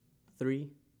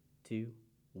3, 2,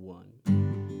 1.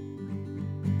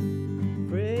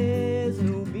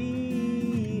 Fresno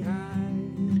Beehive.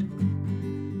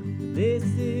 This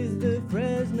is the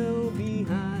Fresno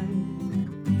Beehive.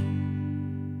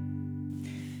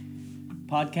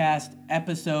 Podcast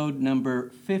episode number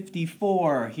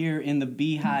 54 here in the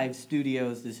Beehive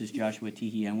Studios. This is Joshua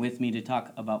Teehee, and with me to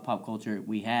talk about pop culture,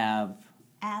 we have...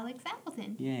 Alex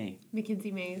Appleton. Yay.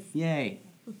 Mackenzie Mays. Yay.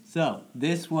 So,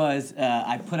 this was,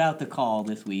 I put out the call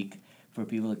this week for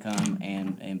people to come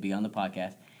and be on the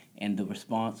podcast, and the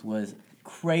response was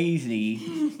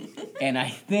crazy, and I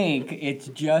think it's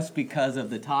just because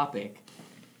of the topic.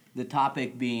 The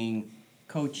topic being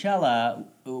Coachella,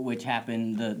 which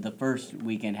happened, the first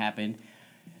weekend happened,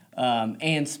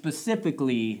 and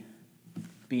specifically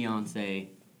Beyonce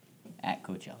at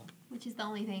Coachella. Which is the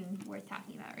only thing worth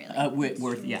talking about,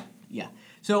 really. Yeah.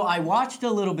 So I watched a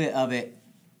little bit of it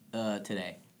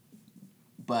today,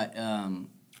 but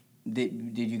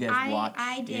did you guys watch?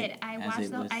 I did.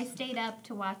 I stayed up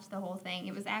to watch the whole thing.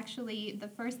 It was actually the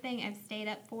first thing I've stayed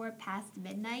up for past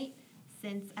midnight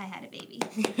since I had a baby.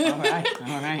 All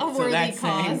right. So that's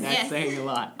saying a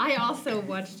lot. I also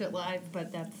watched it live,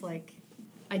 but that's like,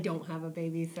 I don't have a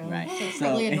baby, so right. that's so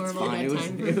probably a it's normal fine.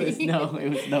 bedtime for me. It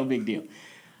was no big deal.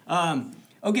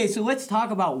 Okay, so let's talk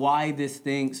about why this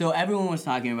thing... So everyone was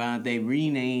talking about it. They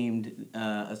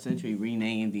essentially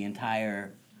renamed the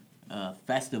entire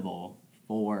festival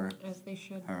for As they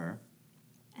should. her.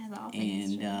 As all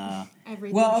things should.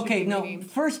 Everything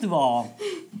first of all,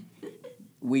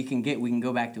 we can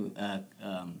go back to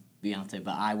Beyonce,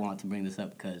 but I want to bring this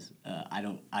up because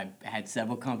I've had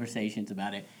several conversations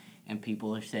about it, and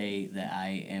people say that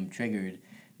I am triggered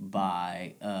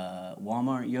by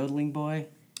Walmart yodeling boy.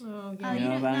 Oh, yeah. You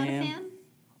know about not him? a fan?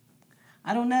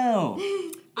 I don't know.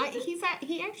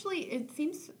 He actually, it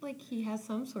seems like he has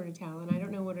some sort of talent. I don't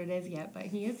know what it is yet, but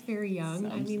he is very young.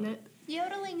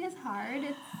 Yodeling is hard.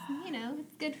 It's,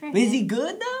 it's good for him. Is he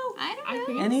good though? I don't know.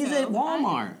 think And he's at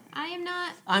Walmart. I am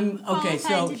not. Okay. So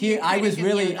qualified to be a I was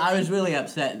critic of really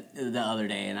upset the other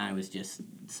day, and I was just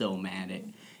so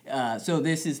mad at. So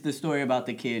this is the story about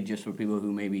the kid, just for people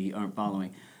who maybe aren't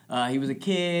following. He was a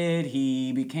kid.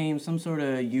 He became some sort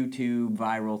of YouTube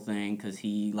viral thing because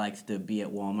he likes to be at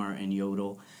Walmart and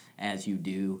yodel, as you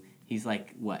do. He's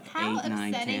like, what, How 8, 9, 10, 11? How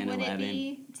upsetting would it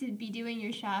be to be doing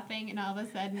your shopping and all of a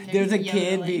sudden There's a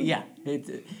yodeling? kid. Yeah.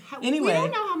 Anyway. We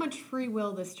don't know how much free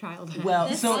will this child has.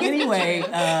 Well, so anyway,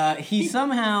 he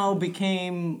somehow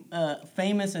became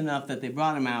famous enough that they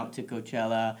brought him out to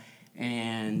Coachella,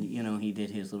 and, he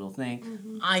did his little thing.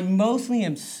 Mm-hmm. I mostly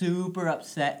am super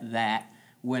upset that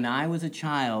when I was a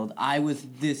child, I was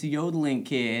this yodeling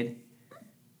kid,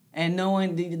 and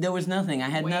there was nothing. I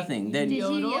had nothing. Did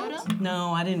you yodel?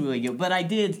 No, I didn't really yodel, but I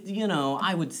did,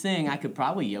 I would sing. I could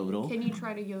probably yodel. Can you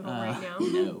try to yodel right now?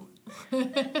 No.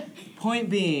 Point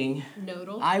being,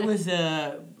 Nodal. I was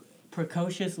a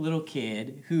precocious little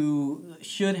kid who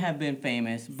should have been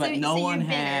famous, but no one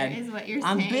had. Is what you're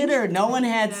I'm saying. bitter. No one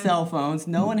had cell phones.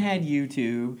 No one had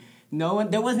YouTube.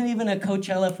 There wasn't even a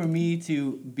Coachella for me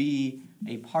to be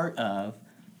a part of.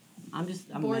 I'm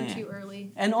born mad. too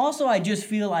early. And also, I just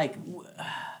feel like,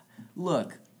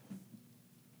 look,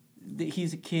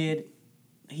 he's a kid.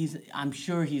 I'm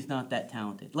sure he's not that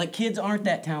talented. Like, kids aren't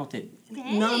that talented.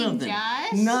 Dang, None of them.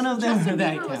 Josh. None of them Justin are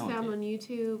that Bieber was talented. found on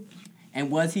YouTube. And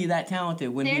was he that talented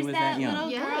when he was that young?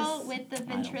 There's that little girl Yes. with the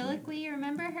ventriloquy.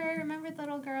 Remember her? Remember the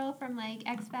little girl from,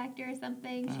 X Factor or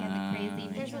something? She had the crazy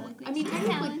ventriloquy. I mean, She's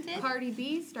technically, talented. Cardi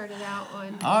B started out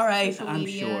on All right, social I'm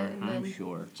media,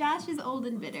 sure. Josh is old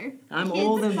and bitter. I'm Kids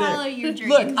old and bitter. follow your dreams.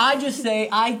 Look, I just say,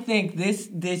 I think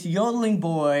this yodeling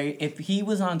boy, if he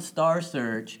was on Star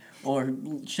Search or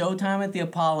Showtime at the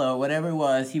Apollo, whatever it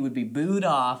was, he would be booed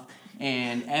off,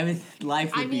 and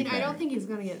life would be better. I don't think he's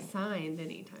going to get signed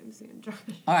anytime soon, Josh.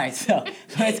 All right, so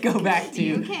let's go back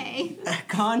to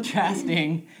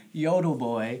contrasting Yodel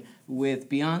Boy with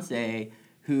Beyonce,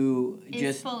 who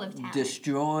just full of talent.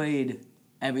 destroyed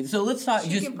everything. So let's talk.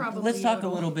 Let's talk a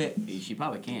yodel. little bit. She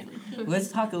probably can.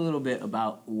 Let's talk a little bit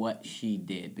about what she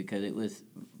did, because it was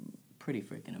pretty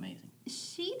freaking amazing.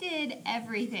 She did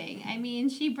everything. I mean,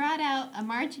 she brought out a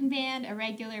marching band, a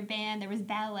regular band. There was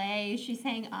ballet. She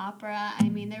sang opera. I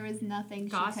mean, there was nothing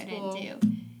Gospel. she couldn't do.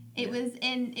 It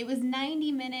was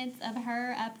 90 minutes of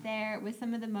her up there with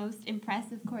some of the most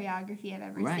impressive choreography I've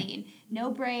ever seen. No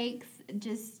breaks,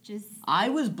 just. I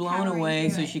was blown away.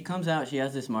 So she comes out, she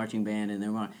has this marching band,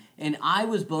 and I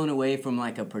was blown away from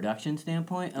like a production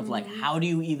standpoint of like, how do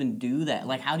you even do that?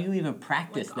 Like, how do you even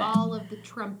practice like that? All of the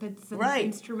trumpets and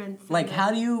instruments. Like,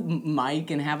 how do you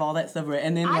mic and have all that stuff?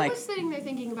 And then I was sitting there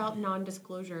thinking about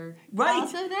non-disclosure. Right.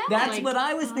 Also that. That's like, what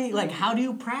I was thinking. Like, how do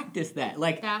you practice that?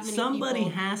 Like, somebody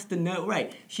has to know.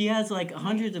 Right. She has like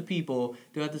hundreds of people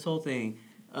throughout this whole thing.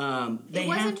 They have to know. It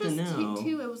wasn't just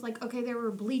two. It was like, okay, there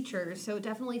were bleachers, so it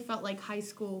definitely felt like high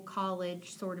school,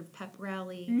 college sort of pep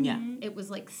rally. Mm-hmm. Yeah. It was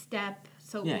like step,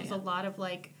 so it was a lot of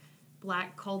like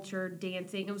black culture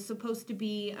dancing. It was supposed to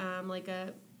be like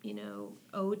a,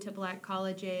 ode to black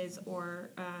colleges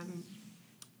or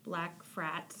black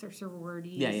frats or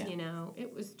sororities. Yeah.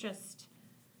 It was just,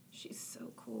 she's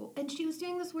so cool. And she was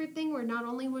doing this weird thing where not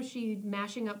only was she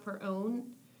mashing up her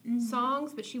own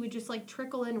songs, but she would just like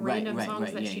trickle in random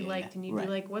songs that she liked, and you'd be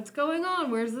like, what's going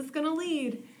on? Where's this going to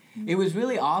lead? It was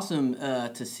really awesome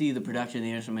to see the production,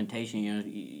 the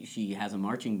instrumentation. She has a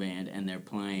marching band, and they're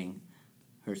playing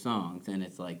her songs, and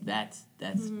it's like, that's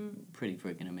pretty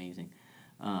freaking amazing.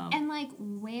 And like,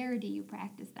 where do you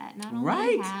practice that? Not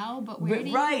only how, but where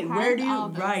do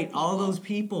you all those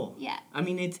people? Yeah. I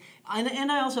mean, it's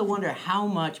and I also wonder how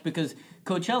much, because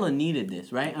Coachella needed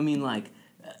this, right? I mean, like,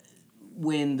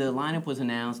 when the lineup was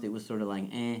announced, it was sort of like,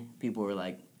 people were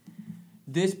like,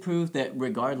 this proved that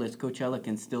regardless, Coachella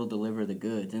can still deliver the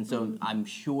goods. And so I'm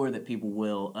sure that people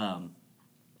will,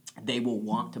 they will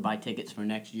want to buy tickets for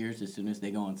next year's as soon as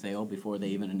they go on sale before they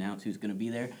even announce who's going to be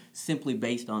there, simply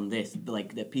based on this,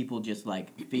 like, that people just,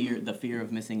 like, the fear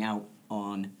of missing out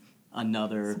on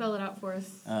another... Spell it out for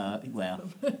us. Well...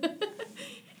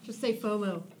 Just say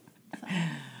FOMO.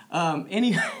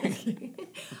 Anyway,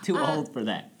 too old for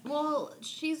that. Well,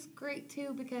 she's great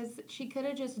too because she could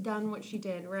have just done what she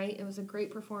did, right? It was a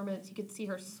great performance. You could see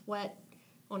her sweat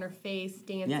on her face,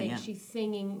 dancing. Yeah. She's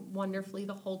singing wonderfully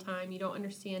the whole time. You don't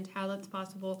understand how that's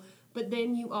possible. But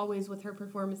then you always, with her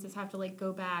performances, have to like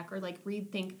go back or like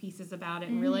read think pieces about it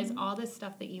and realize all this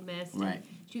stuff that you missed. Right. And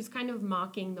she was kind of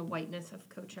mocking the whiteness of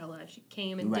Coachella. She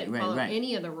came and didn't follow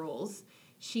any of the rules.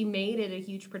 She made it a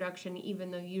huge production,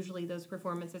 even though usually those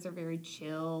performances are very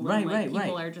chill. And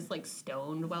people are just like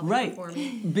stoned while they're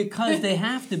performing. Because they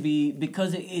have to be,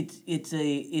 because it's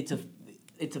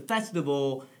a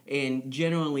festival, and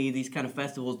generally these kind of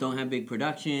festivals don't have big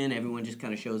production. Everyone just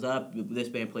kind of shows up. This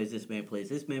band plays, this band plays,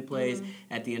 this band plays.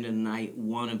 At the end of the night,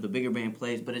 one of the bigger band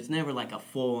plays, but it's never like a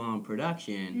full-on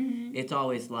production. It's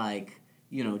always like,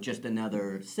 just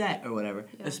another set or whatever.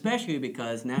 Yeah. Especially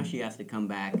because now she has to come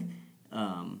back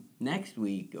next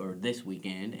week or this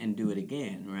weekend and do it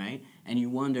again, right? And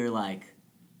you wonder, like,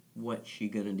 what's she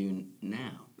gonna do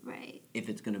now? Right. If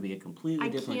it's gonna be a completely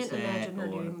different set. I can't imagine her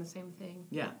doing the same thing.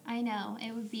 Yeah. I know.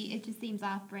 It just seems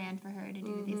off-brand for her to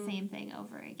do the same thing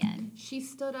over again. She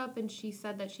stood up and she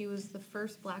said that she was the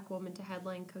first black woman to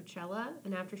headline Coachella,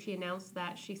 and after she announced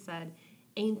that, she said,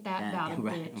 "Ain't that about a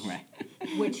bitch?" Right.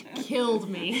 Which killed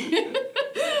me.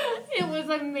 It was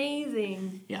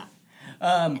amazing. Yeah.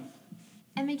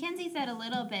 And Mackenzie said a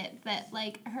little bit that,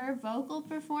 like, her vocal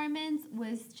performance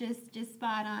was just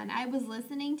spot on. I was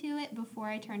listening to it before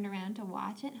I turned around to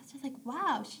watch it, and I was just like,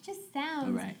 wow, she just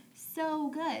sounds so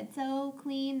good, so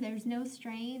clean. There's no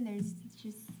strain. There's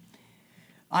just...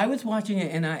 I was watching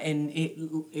it, and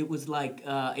it was like,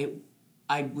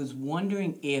 I was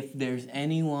wondering if there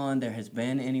has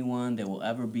been anyone, there will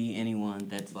ever be anyone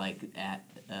that's, like, at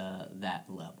that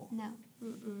level. No.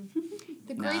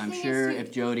 The great I'm thing sure is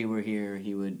if Jody were here,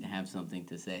 he would have something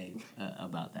to say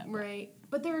about that. Right.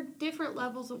 But there are different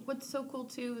levels of what's so cool,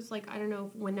 too, is, like, I don't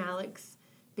know when Alex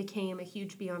became a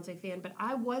huge Beyonce fan, but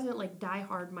I wasn't, like,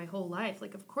 diehard my whole life.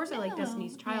 Like, of course I like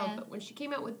Destiny's Child, but when she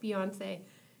came out with Beyonce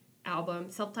album,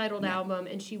 self-titled album,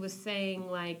 and she was saying,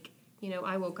 like,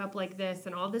 I woke up like this,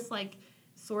 and all this, like,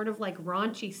 sort of, like,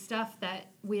 raunchy stuff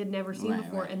that we had never seen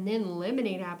before, and then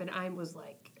Lemonade happened, I was,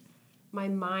 like, my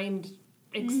mind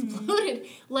exploded.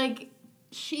 Like,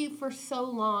 she for so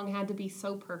long had to be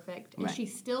so perfect, and she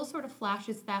still sort of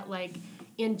flashes that, like,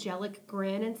 angelic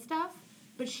grin and stuff,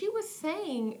 but she was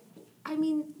saying, I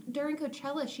mean, during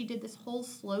Coachella, she did this whole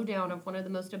slowdown of one of the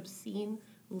most obscene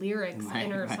lyrics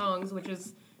in her songs, which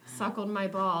is "Suckled My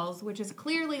Balls," which is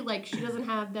clearly, like, she doesn't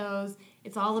have those.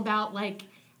 It's all about, like,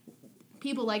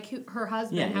 people like her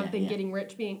husband have been getting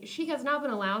rich. She has not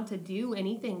been allowed to do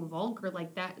anything vulgar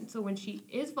like that. And so when she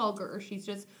is vulgar or she's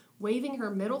just waving her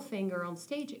middle finger on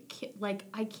stage,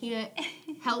 I can't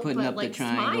help but like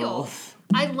smile.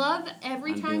 I love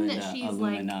every time that she's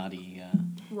Illuminati,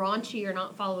 raunchy or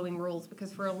not following rules,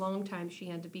 because for a long time she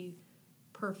had to be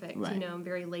perfect, right. And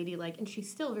very ladylike, and she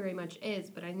still very much is,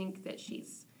 but I think that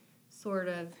she's sort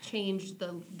of changed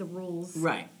the rules.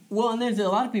 Right. Well, and there's a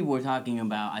lot of people were talking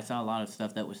about, I saw a lot of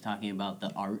stuff that was talking about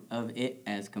the art of it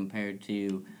as compared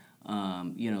to,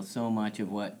 so much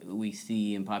of what we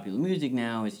see in popular music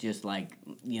now is just like,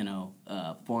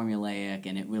 formulaic,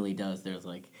 and it really does. There's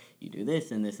like, you do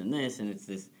this and this and this, and it's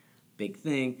this big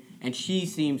thing. And she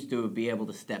seems to be able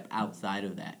to step outside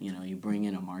of that. You bring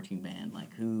in a marching band,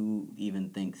 like who even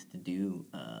thinks to do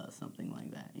something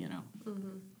like that,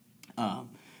 Mm-hmm.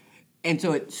 And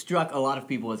so it struck a lot of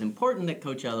people as important that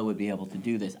Coachella would be able to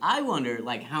do this. I wonder,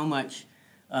 like, how much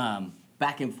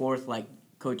back and forth, like,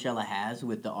 Coachella has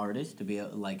with the artist to be,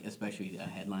 like, especially a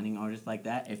headlining artist like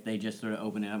that, if they just sort of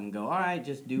open it up and go, all right,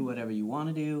 just do whatever you want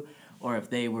to do, or if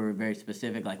they were very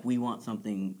specific, like, we want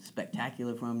something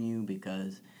spectacular from you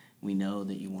because we know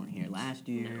that you weren't here last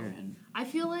year. No. And I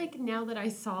feel like now that I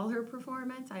saw her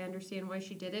performance, I understand why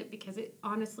she did it, because it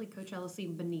honestly, Coachella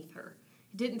seemed beneath her.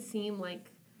 It didn't seem like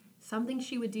something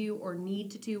she would do or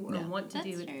need to do or want to That's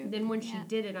do. True. And then when she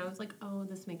did it, I was like, oh,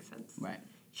 this makes sense. Right.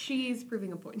 She's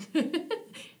proving a point.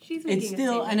 She's making it's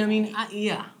still, a and I mean,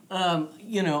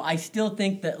 I still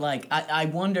think that, like, I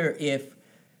wonder if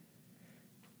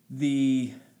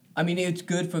it's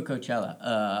good for Coachella.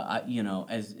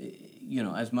 As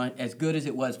good as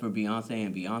it was for Beyonce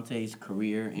and Beyonce's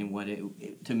career, and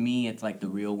to me, it's like the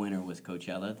real winner was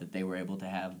Coachella, that they were able to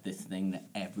have this thing that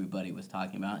everybody was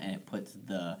talking about, and it puts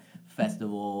the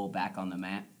festival back on the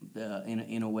map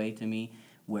in a way, to me,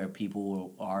 where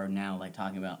people are now like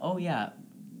talking about, oh yeah,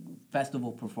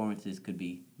 festival performances could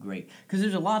be great, because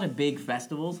there's a lot of big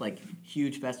festivals, like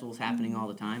huge festivals happening all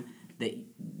the time, that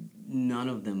none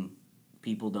of them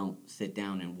people don't sit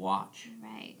down and watch,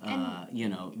 right?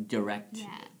 Direct,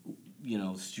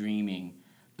 streaming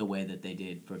the way that they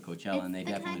did for Coachella, and they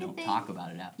definitely don't talk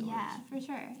about it afterwards. Yeah, for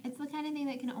sure. It's the kind of thing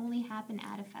that can only happen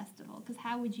at a festival, because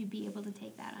how would you be able to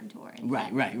take that on tour?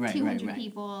 Right. 200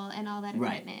 people and all that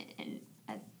equipment and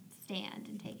a stand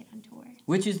and take it on tour.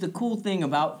 Which is the cool thing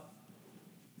about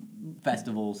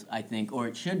festivals, I think, or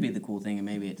it should be the cool thing, and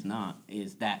maybe it's not,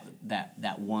 is that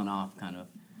one-off kind of,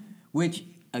 which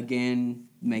again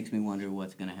makes me wonder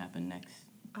what's going to happen next.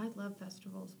 I love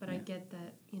festivals, but I get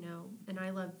that, and I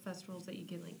love festivals that you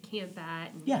can, like, camp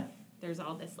at. And there's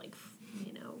all this, like,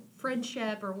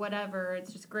 friendship or whatever.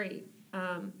 It's just great.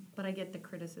 But I get the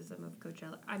criticism of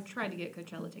Coachella. I've tried to get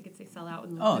Coachella tickets. They sell out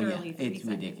in literally 3 it's seconds.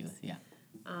 Ridiculous, yeah.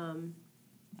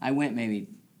 I went maybe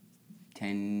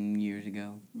 10 years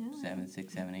ago,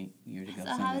 6, 7, 8 years ago, So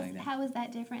something like that. How is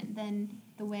that different than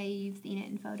the way you've seen it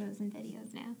in photos and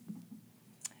videos now?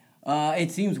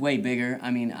 It seems way bigger.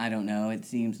 I mean, I don't know. It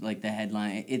seems like the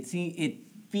headline. It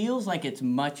feels like it's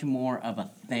much more of a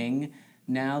thing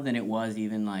now than it was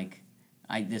even like.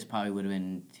 This probably would have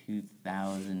been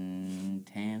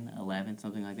 2010, 11,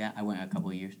 something like that. I went a couple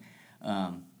of years,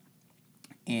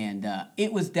 and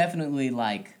it was definitely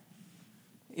like.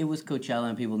 It was Coachella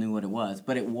and people knew what it was,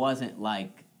 but it wasn't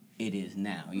like it is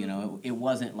now. It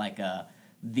wasn't like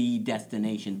the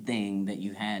destination thing that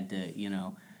you had to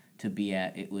to be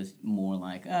at. It was more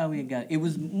like it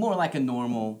was more like a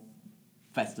normal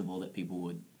festival that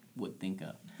people would think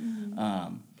of.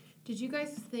 Mm-hmm.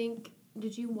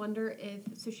 Did you wonder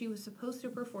if, so she was supposed to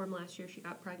perform last year, she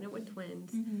got pregnant with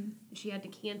twins, she had to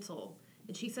cancel,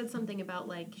 and she said something about,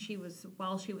 like,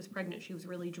 while she was pregnant, she was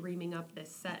really dreaming up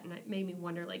this set, and it made me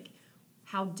wonder, like,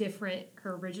 how different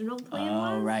her original plan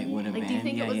was. Oh, right, would have been. Like, do you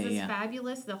think it was this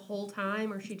fabulous the whole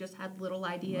time, or she just had little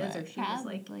ideas, or she was,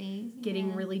 like,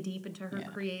 getting really deep into her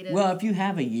creative... Well, if you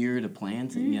have a year to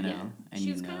plan, and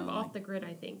she was kind of off the grid,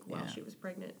 I think, while she was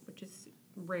pregnant, which is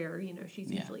rare.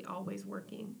 She's usually always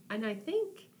working. And I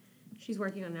think she's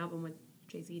working on an album with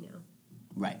Jay-Z now.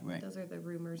 Right. Those are the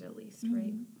rumors, at least,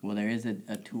 right? Well, there is a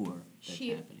tour that's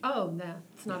happening. Oh, no.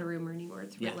 It's not a rumor anymore.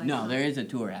 It's real life. No, there is a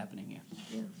tour happening,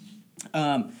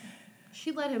 Yeah.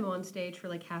 She led him on stage for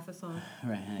like half a song.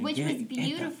 Right. Which was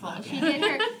beautiful. She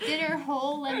did her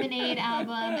whole Lemonade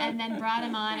album and then brought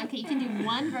him on. Okay, you can do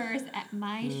one verse at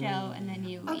my show and then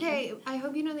you leave. Okay, I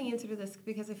hope you know the answer to this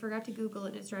because I forgot to Google it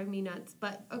and it's driving me nuts.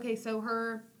 But, okay, so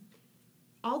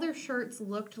all their shirts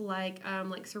looked like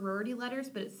sorority letters,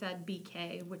 but it said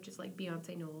BK, which is like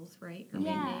Beyonce Knowles, right? Her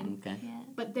main name. Okay. Yeah.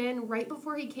 But then right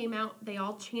before he came out, they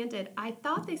all chanted. I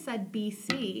thought they said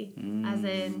BC, as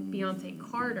in Beyonce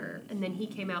Carter. And then he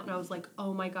came out, and I was like,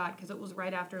 oh my God, because it was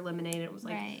right after Lemonade. And it was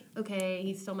like, okay,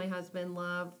 he's still my husband,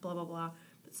 love, blah, blah, blah.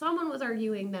 But someone was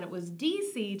arguing that it was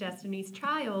DC, Destiny's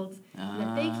Child,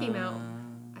 that they came out.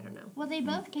 I don't know. Well, they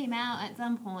both came out at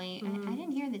some point. I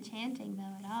didn't hear the chanting, though,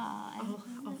 at all.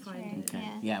 I'll find it.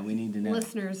 Okay. Yeah, we need to know.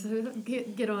 Listeners,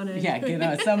 get on it. Yeah, get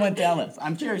on. Someone tell us.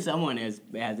 I'm sure someone has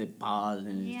it paused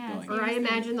and is going. Or I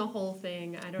imagine the whole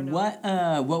thing. I don't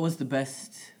know. What was the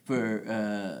best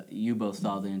for you both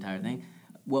saw the entire thing?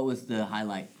 What was the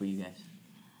highlight for you guys?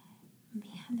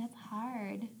 Man, that's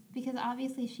hard. Because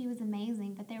obviously she was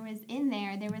amazing, but there was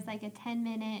like a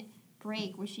 10-minute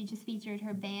break where she just featured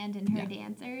her band and her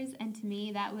dancers, and to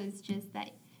me that was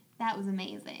that was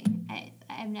amazing.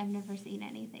 I've never seen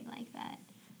anything like that.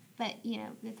 But,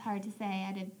 it's hard to say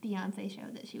at a Beyonce show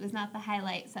that she was not the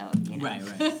highlight, so, Right.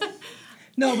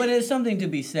 No, but it's something to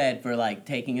be said for, like,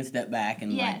 taking a step back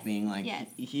and, like, being like,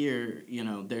 here,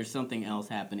 there's something else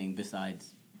happening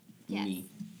besides me.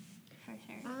 For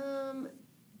sure.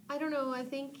 I don't know. I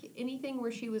think anything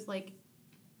where she was, like,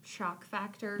 shock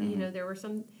factor,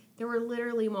 there were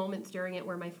literally moments during it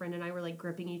where my friend and I were, like,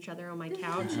 gripping each other on my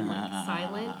couch and, like,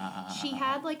 silent. She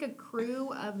had, like, a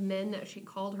crew of men that she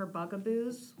called her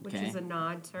bugaboos, which is a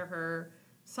nod to her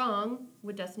song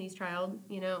with Destiny's Child,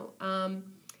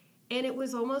 and it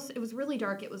was really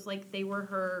dark. It was like they were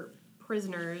her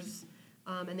prisoners,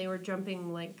 and they were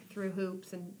jumping, like, through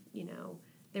hoops, and,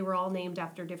 they were all named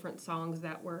after different songs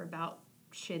that were about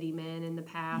shitty men in the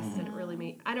past, and it really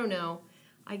made, I don't know.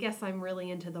 I guess I'm really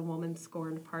into the woman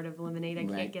scorned part of Lemonade. I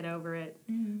can't get over it.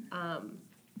 And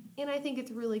I think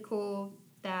it's really cool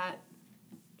that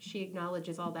she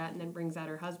acknowledges all that and then brings out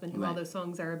her husband, who all those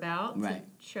songs are about, to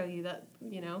show you that,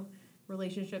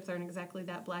 relationships aren't exactly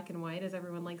that black and white as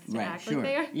everyone likes to act like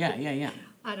they are. Yeah.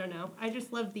 I don't know. I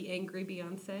just love the angry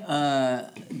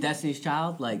Beyonce. Destiny's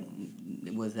Child, like,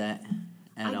 was that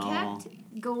at all? I kept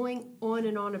going on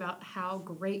and on about how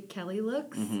great Kelly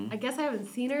looks. I guess I haven't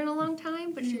seen her in a long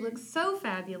time, but she looks so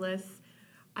fabulous.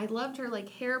 I loved her, like,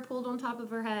 hair pulled on top of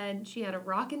her head. She had a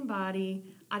rockin'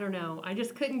 body. I don't know. I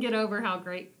just couldn't get over how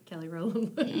great Kelly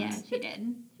Rowland looked. Yeah, she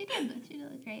did. She did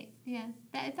look great. Yeah.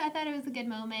 I thought it was a good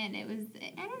moment. It was,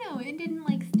 I don't know, it didn't,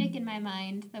 like, stick in my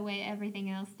mind the way everything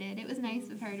else did. It was nice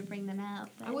of her to bring them out.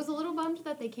 But I was a little bummed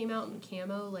that they came out in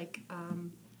camo, like,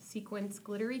 sequence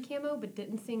glittery camo, but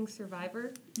didn't sing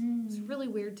Survivor. It was really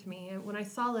weird to me. And when I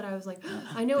saw that, I was like,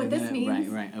 I know what this means.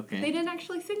 Right, okay. They didn't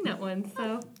actually sing that one,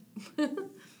 so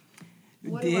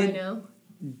what do I know?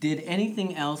 Did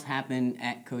anything else happen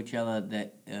at Coachella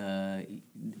that,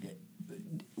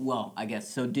 well, I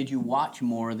guess, so did you watch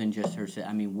more than just her set?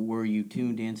 I mean, were you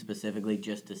tuned in specifically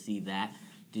just to see that?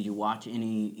 Did you watch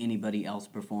anybody else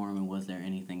perform, and was there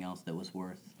anything else that was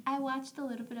worth? I watched a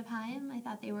little bit of Haim. I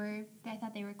thought they were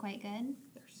quite good.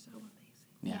 They're so amazing.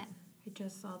 Yeah. I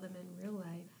just saw them in real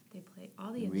life. They play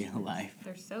all the instruments. Real life.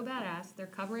 They're so badass. They're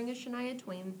covering a Shania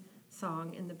Twain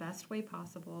song in the best way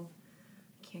possible.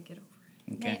 I can't get over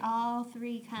it. Okay. They all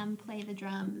three come play the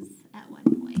drums at one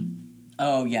point.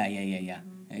 Oh, yeah.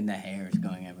 And the hair is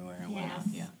going everywhere and whatnot.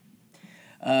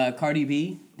 Yeah. Cardi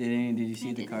B, did you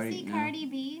see the Cardi? I didn't see Cardi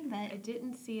B, but I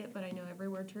didn't see it, but I know every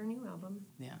word to her new album.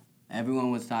 Yeah, everyone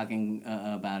was talking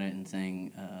about it and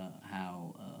saying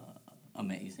how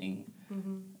amazing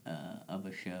of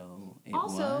a show it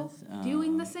was. Also,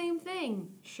 doing the same thing,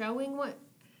 showing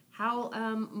how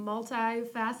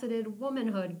multifaceted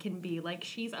womanhood can be. Like,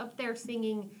 she's up there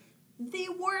singing the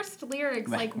worst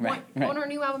lyrics. On her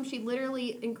new album, she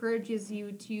literally encourages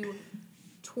you to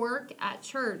twerk at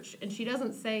church, and she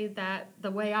doesn't say that the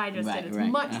way I just did. It's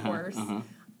much worse.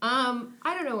 I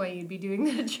don't know why you'd be doing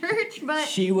that at church, but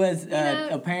she was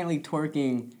apparently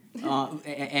twerking,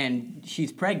 and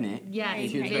she's pregnant. Yeah,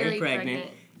 she was very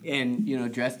pregnant,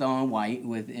 and dressed all in white.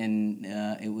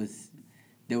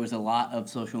 There was a lot of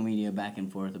social media back and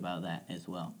forth about that as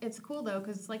well. It's cool though,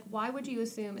 because it's like, why would you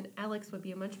assume? And Alex would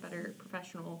be a much better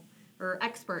professional or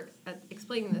expert at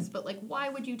explaining this, but, like, why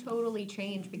would you totally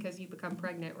change because you become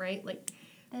pregnant, right? Like,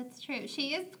 that's true.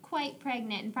 She is quite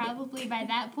pregnant, and probably by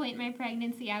that point in my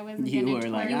pregnancy, I wasn't going to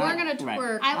twerk. Like, you weren't going to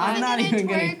twerk. I wasn't going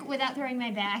to twerk without throwing my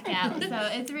back out, so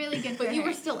it's really good for her. But you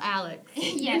were still Alex.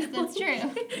 Yes, that's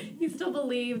true. You still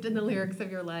believed in the lyrics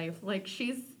of your life. Like,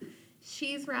 she's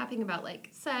rapping about, like,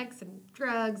 sex and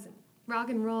drugs and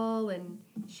rock and roll, and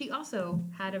she also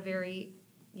had a very,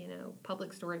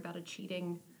 public story about a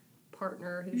cheating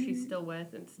partner who she's still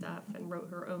with and stuff, and wrote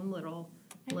her own little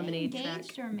Lemonade track.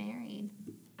 Engaged or married?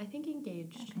 I think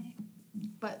engaged. Okay.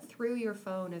 But Through Your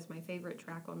Phone is my favorite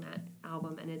track on that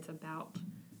album, and it's about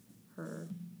her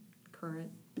current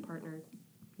partner.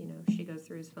 She goes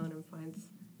through his phone and finds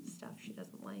stuff she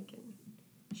doesn't like, and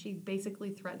she basically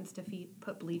threatens to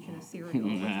put bleach in a cereal,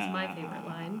 which is my favorite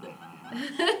line.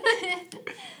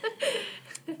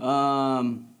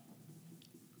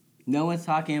 No one's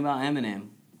talking about Eminem.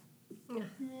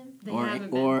 They or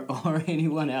haven't been. or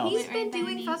anyone else. He's been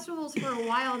doing festivals for a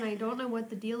while, and I don't know what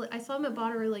the deal is. I saw him at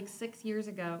Bonnaroo like 6 years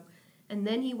ago, and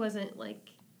then he wasn't like,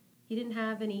 he didn't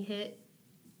have any hit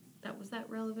that was that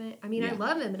relevant. I mean, I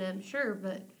love Eminem, sure,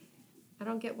 but I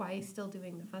don't get why he's still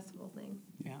doing the festival thing.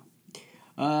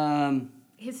 Yeah.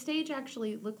 His stage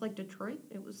actually looked like Detroit.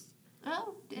 It was.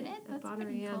 Oh, did it? That's Bonnaroo,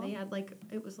 pretty cool. they had like,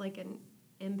 it was like an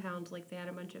impound, like they had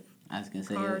a bunch of I was gonna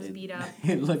say cars beat up.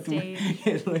 It looked.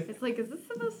 It's like, is this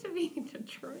supposed to be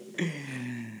Detroit?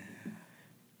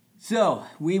 So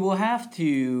we will have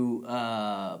to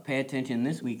pay attention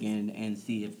this weekend and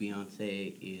see if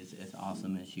Beyonce is as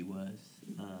awesome as she was,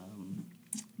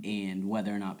 and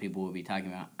whether or not people will be talking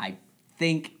about. I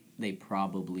think they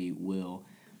probably will.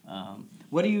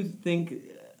 What do you think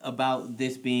about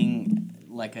this being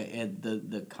like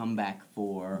the comeback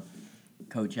for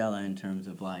Coachella in terms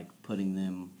of like putting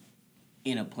them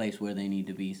in a place where they need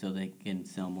to be so they can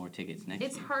sell more tickets next year?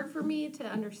 It's hard for me to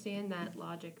understand that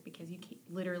logic because you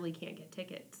literally can't get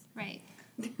tickets. Right.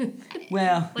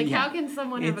 Well, like how can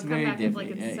someone have a comeback if like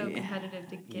different. it's so competitive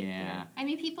to get there? I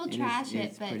mean, people trash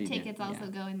it, but tickets also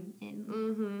go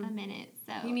in a minute.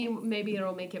 So you mean maybe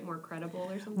it'll make it more credible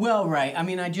or something? Well, right. I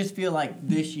mean, I just feel like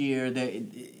this year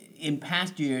in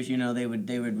past years, they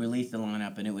would release the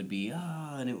lineup and it would be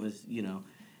and it was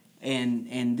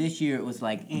and this year it was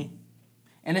like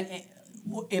and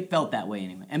it felt that way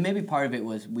anyway. And maybe part of it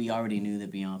was we already knew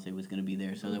that Beyonce was going to be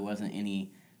there, so there wasn't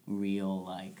any real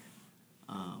like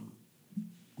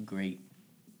great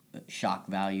shock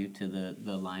value to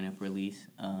the lineup release.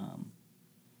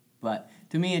 But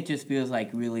to me, it just feels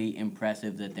like really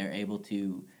impressive that they're able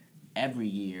to every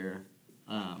year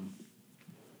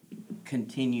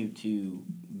continue to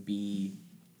be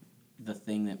the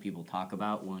thing that people talk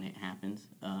about when it happens,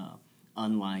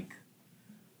 unlike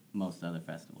most other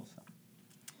festivals. So.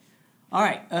 All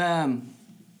right,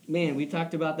 man, we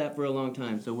talked about that for a long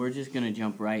time, so we're just going to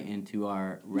jump right into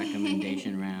our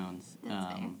recommendation rounds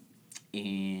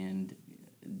and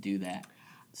do that.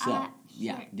 So,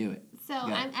 sure. Do it. So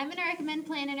I'm going to recommend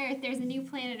Planet Earth. There's a new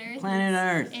Planet Earth. Planet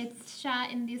Earth. It's shot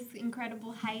in this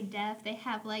incredible high def. They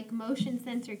have like motion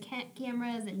sensor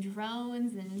cameras and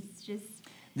drones, and it's just.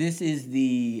 This is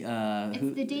the.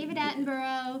 It's the David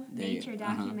Attenborough nature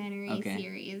documentary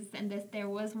series, and there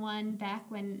was one back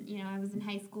when I was in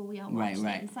high school. We all watched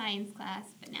it in science class,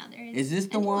 but now there is. Is this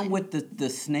the one with the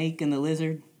snake and the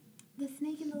lizard? The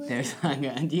snake and the lizard. There's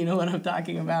like do you know what I'm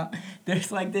talking about?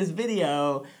 There's like this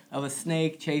video of a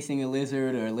snake chasing a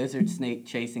lizard or a lizard snake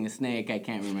chasing a snake. I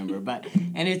can't remember,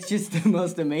 and it's just the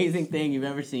most amazing thing you've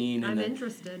ever seen. I'm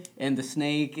interested. And the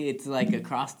snake, it's like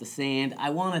across the sand. I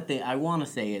want to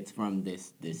say it's from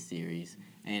this series.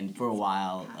 And for a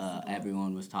while,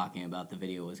 everyone was talking about the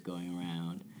video was going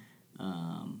around,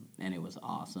 and it was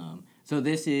awesome. So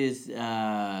this is.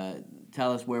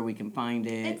 Tell us where we can find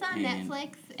it. It's on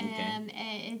Netflix, and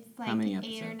it's like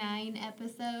 8 or 9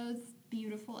 episodes.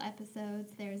 Beautiful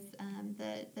episodes. There's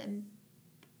the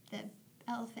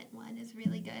elephant one is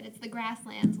really good. It's the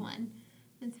grasslands one.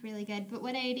 It's really good. But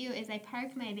what I do is I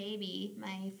park my baby,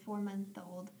 my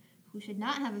 4-month-old, who should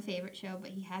not have a favorite show, but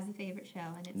he has a favorite show,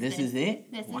 and it's this is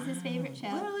it. This is his favorite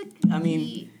show. Well, I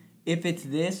mean. If it's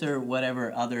this or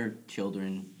whatever other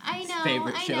children's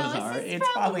favorite shows are, it's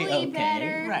probably okay.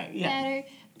 Better, right, yeah. Better.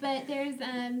 But there's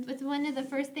it's one of the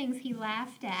first things he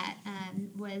laughed at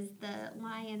was the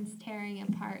lions tearing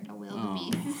apart a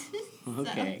wildebeest.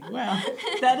 Okay, well,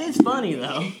 that is funny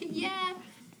though. Yeah.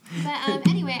 But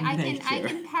anyway, I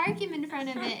can park him in front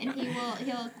of it, and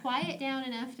he'll quiet down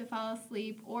enough to fall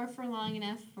asleep, or for long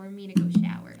enough for me to go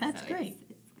shower. That's great.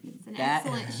 It's an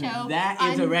excellent show. That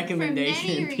is a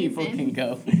recommendation people can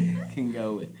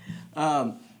go with.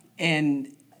 And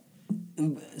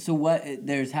so what?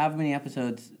 There's how many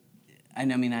episodes? I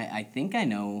mean, I think I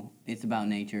know it's about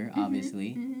nature,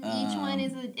 obviously. Mm-hmm. Each one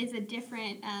is a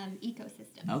different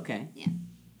ecosystem. Okay. Yeah.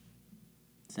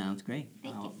 Sounds great.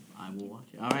 Thank you. I will watch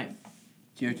it. All right,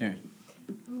 it's your turn.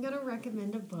 I'm gonna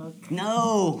recommend a book.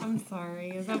 No. I'm sorry.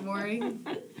 Is that boring?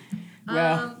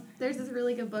 Well. There's this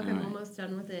really good book. I'm almost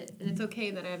done with it, and it's okay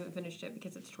that I haven't finished it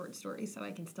because it's short stories, so I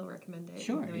can still recommend it.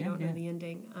 Sure, I don't know the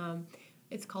ending.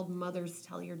 It's called Mothers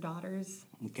Tell Your Daughters.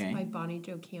 Okay. It's by Bonnie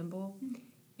Jo Campbell.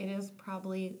 It is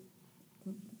probably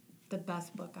the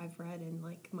best book I've read in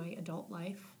like my adult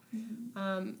life.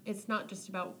 Mm-hmm. It's not just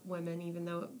about women, even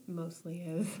though it mostly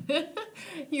is.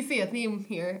 You see a theme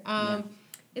here.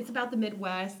 It's about the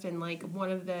Midwest, and like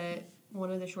one of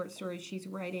the short stories she's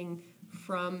writing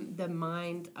from the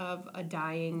mind of a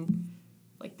dying,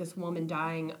 like this woman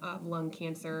dying of lung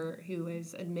cancer who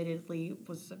is admittedly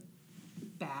was a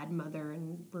bad mother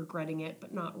and regretting it,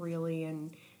 but not really,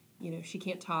 and she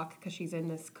can't talk because she's in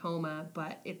this coma,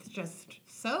 but it's just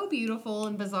so beautiful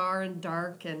and bizarre and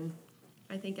dark, and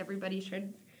I think everybody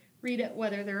should read it,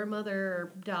 whether they're a mother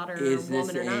or daughter or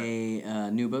woman or not. Is this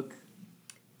a new book?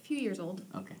 A few years old.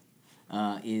 Okay.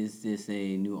 Is this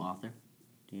a new author?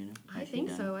 Do you know? I think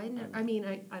so. I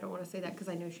don't want to say that because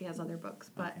I know she has other books,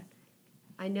 but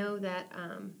I know that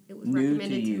it was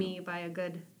recommended to me by a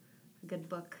good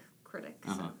book critic.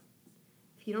 Uh-huh. So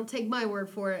if you don't take my word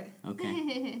for it.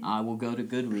 Okay. I will go to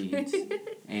Goodreads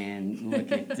and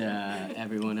look at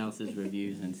everyone else's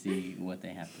reviews and see what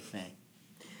they have to say.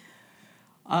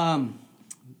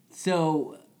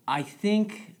 So I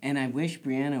think, and I wish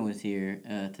Brianna was here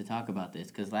to talk about this,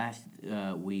 because last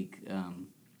week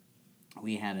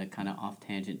we had a kind of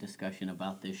off-tangent discussion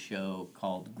about this show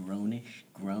called Grown-ish,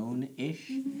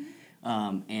 mm-hmm.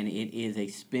 And it is a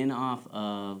spin-off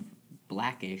of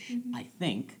Blackish, mm-hmm. I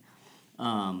think,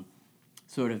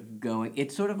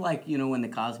 it's sort of like, when the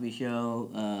Cosby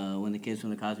Show, when the kids from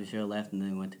the Cosby Show left and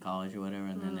then went to college or whatever,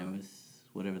 and then there was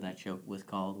whatever that show was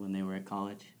called when they were at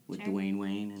college with Dwayne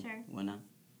Wayne and whatnot.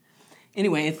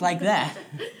 Anyway, it's like that.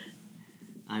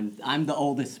 I'm the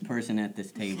oldest person at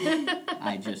this table.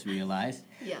 I just realized.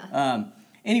 Yeah.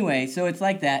 Anyway, so it's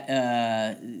like that.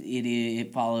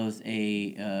 It follows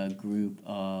a group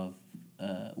of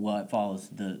it follows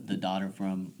the daughter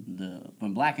from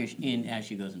Blackish as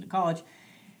she goes into college.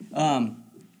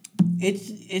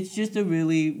 It's just a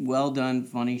really well done,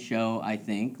 funny show. I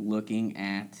think looking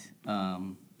at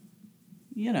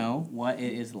what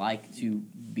it is like to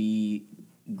be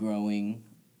growing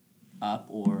up,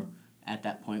 or at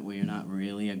that point where you're not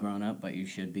really a grown up, but you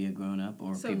should be a grown up,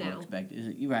 or so people now. Expect.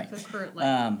 You're right. So current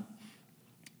life.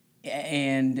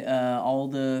 And all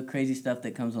the crazy stuff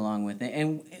that comes along with it.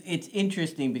 And it's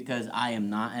interesting because I am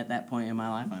not at that point in my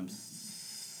life. I'm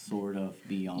sort of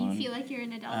beyond. You feel like you're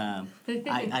an adult?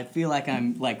 I feel like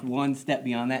I'm like one step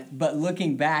beyond that. But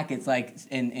looking back, it's like,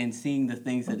 and seeing the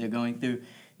things that they're going through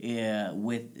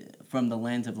from the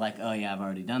lens of like, oh yeah, I've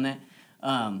already done that.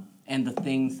 And the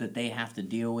things that they have to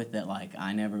deal with that like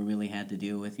I never really had to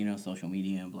deal with, social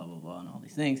media and blah, blah, blah, and all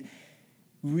these things.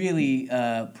 Really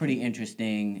pretty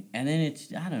interesting. And then it's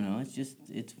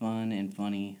fun and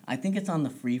funny. I think it's on the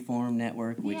Freeform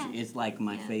network, which is like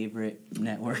my favorite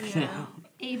network now.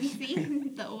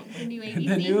 ABC, the new ABC.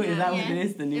 The new, is that what it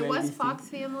is? The new It was ABC? Fox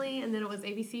Family, and then it was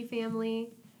ABC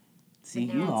Family. See,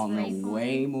 you all know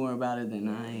way more about it than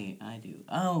I do.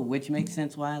 Oh, which makes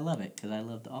sense why I love it, because I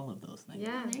loved all of those things.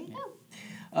 Yeah. There you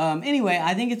go. Anyway,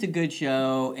 I think it's a good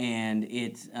show, and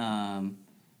it's,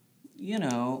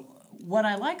 what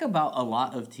I like about a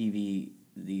lot of TV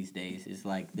these days is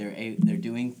like they're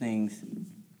doing things.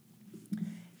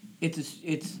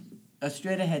 It's a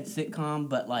straight ahead sitcom,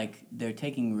 but like they're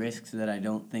taking risks that I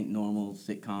don't think normal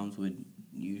sitcoms would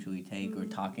usually take, or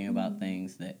talking about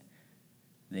things that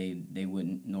they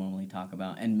wouldn't normally talk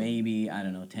about. And maybe, I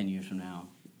don't know, 10 years from now,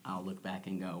 I'll look back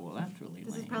and go, well, that's really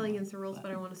This lame. is probably against the rules, but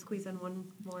I want to squeeze in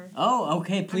one more. Oh,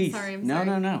 okay, please. I'm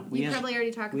sorry. No. You probably already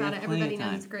talked about it. Everybody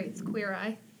knows it's great. It's Queer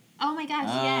Eye. Oh my gosh,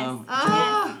 yes.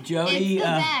 Oh, Jody. It's the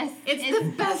best. It's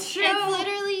the best show. It's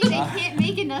literally, they can't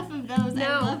make enough of those.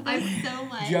 No, I love them so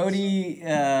much. Jody,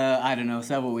 I don't know,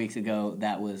 several weeks ago,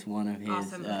 that was one of his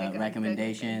Awesome. Okay,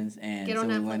 recommendations, and Get on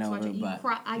so Netflix, we went watch over. it.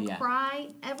 But I cry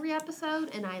every episode,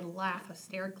 and I laugh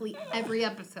hysterically every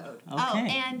episode. Okay. Oh,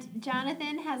 and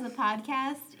Jonathan has a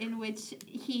podcast in which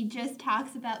he just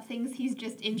talks about things he's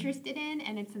just interested in,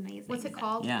 and it's amazing. What's it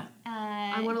called? Yeah.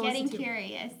 I want to Getting listen to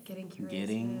Curious. Getting Curious.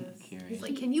 Getting Curious. He's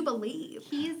like, can you believe?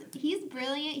 He's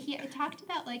brilliant. He talked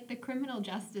about like the criminal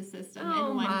justice system Oh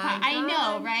in one my part. I know,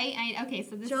 God. right? Okay,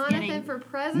 so this Jonathan is getting... for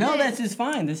president. No, this is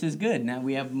fine. This is good. Now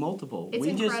we have multiple. It's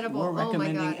incredible. We're Oh my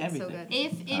recommending God, it's so everything.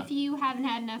 good. If you haven't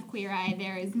had enough Queer Eye,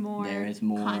 there is more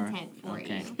content for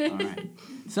okay. you. All right.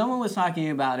 Someone was talking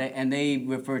about it, and they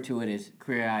refer to it as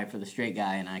Queer Eye for the straight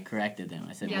guy, and I corrected them.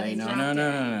 I said, wait, no.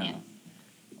 Yeah.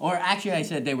 Or actually, I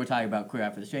said they were talking about Queer Eye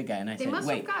for the straight guy, and I They said, must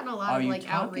wait, have gotten a lot of you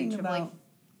like outreach talking of like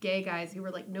gay guys who were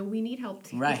like, no, we need help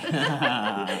too. Right.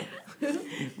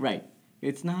 Right.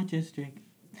 It's not just straight.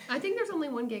 I think there's only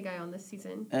one gay guy on this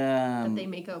season that they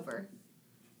make over.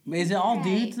 Is it all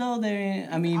dudes though?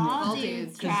 All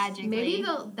dudes, tragically. Maybe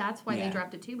that's why they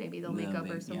dropped it too. Maybe they'll make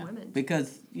over some women.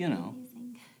 Because,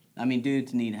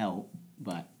 dudes need help,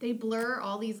 but... They blur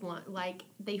all these, like,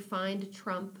 they find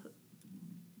Trump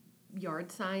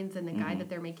yard signs in the guy that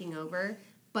they're making over.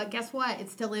 But guess what? It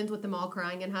still ends with them all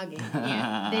crying and hugging.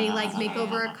 They, like, make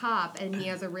over a cop, and he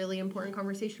has a really important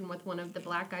conversation with one of the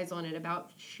black guys on it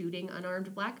about shooting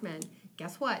unarmed black men.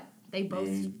 Guess what? They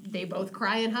both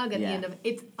cry and hug at the end of it.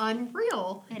 It's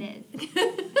unreal. It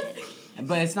is.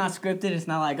 But it's not scripted. It's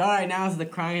not like, all right, now is the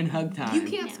crying hug time. You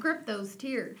can't script those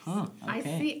tears. Huh,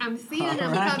 okay. I'm seeing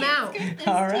them come out.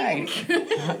 All right.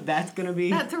 That's going to be...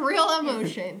 That's real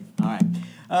emotion. All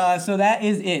right. So that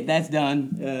is it. That's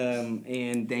done.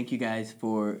 And thank you guys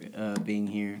for being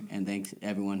here. And thanks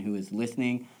everyone who is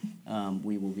listening.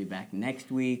 We will be back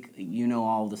next week. You know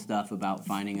all the stuff about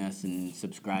finding us and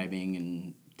subscribing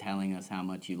and telling us how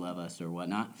much you love us or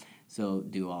whatnot. So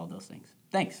do all those things.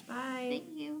 Thanks. Bye. Thank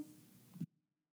you.